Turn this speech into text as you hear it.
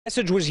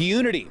Message was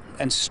unity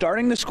and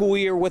starting the school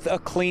year with a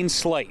clean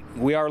slate.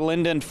 We Are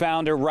Linden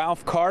founder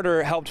Ralph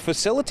Carter helped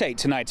facilitate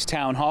tonight's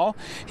town hall.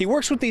 He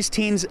works with these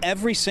teens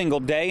every single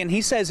day, and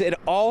he says it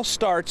all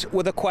starts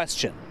with a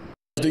question.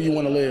 Do you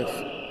want to live?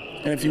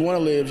 And if you want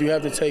to live, you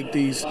have to take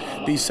these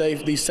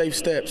safe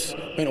steps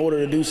in order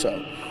to do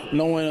so.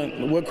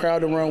 Knowing what crowd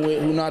to run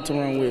with, who not to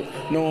run with,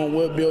 knowing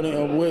what building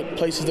or what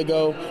places to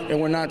go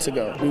and where not to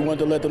go. We want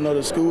to let them know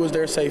the school is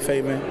their safe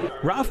haven.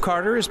 Ralph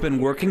Carter has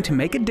been working to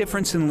make a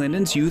difference in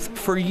Linden's youth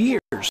for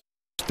years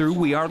through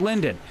We Are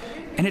Linden,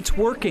 and it's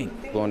working.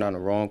 Going down the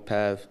wrong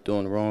path,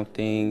 doing the wrong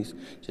things,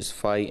 just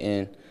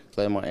fighting,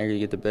 letting my anger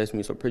get the best of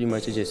me. So pretty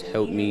much it just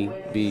helped me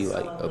be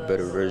like a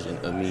better version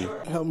of me.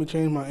 It helped me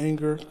change my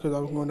anger because I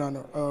was going down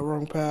the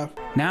wrong path.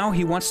 Now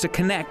he wants to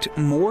connect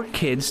more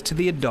kids to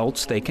the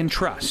adults they can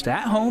trust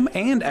at home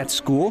and at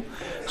school.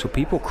 So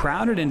people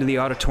crowded into the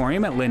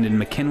auditorium at Linden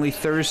McKinley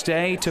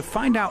Thursday to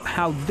find out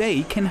how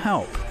they can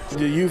help.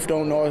 The youth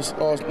don't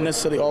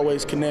necessarily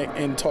always connect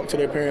and talk to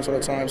their parents all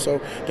the time, so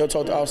they'll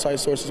talk to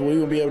outside sources. We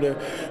will be able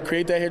to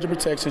create that hedge of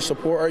protection,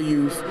 support our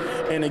youth,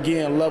 and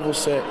again, level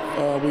set.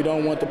 We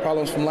don't want the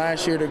problems from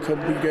last year to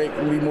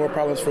be more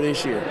problems for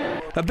this year.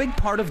 A big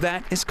part of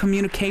that is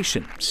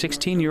communication.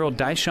 16-year-old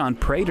Dyshawn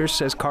Prater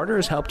says Carter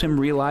has helped him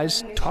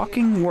realize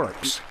talking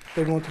works.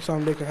 They want to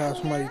something they can have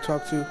somebody to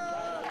talk to,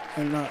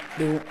 and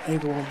their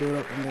anger won't build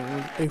up,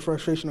 and their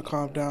frustration will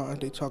calm down, and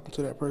they talking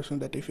to that person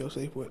that they feel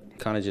safe with.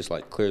 Kind of just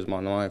like clears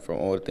my mind from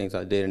all the things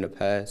I did in the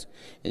past,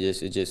 and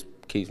it just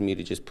keeps me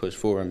to just push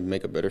forward and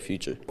make a better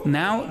future.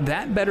 Now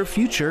that better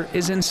future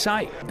is in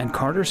sight, and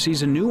Carter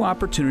sees a new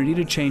opportunity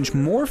to change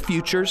more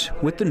futures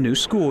with the new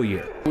school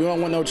year. We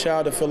don't want no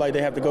child to feel like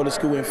they have to go to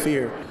school in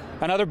fear.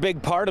 Another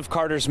big part of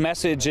Carter's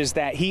message is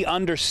that he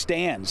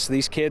understands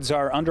these kids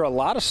are under a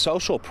lot of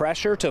social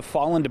pressure to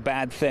fall into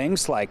bad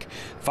things like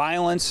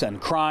violence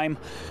and crime,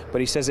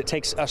 but he says it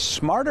takes a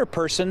smarter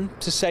person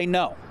to say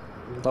no.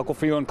 Local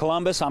for you in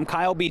Columbus, I'm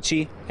Kyle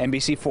Beachy,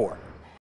 NBC4.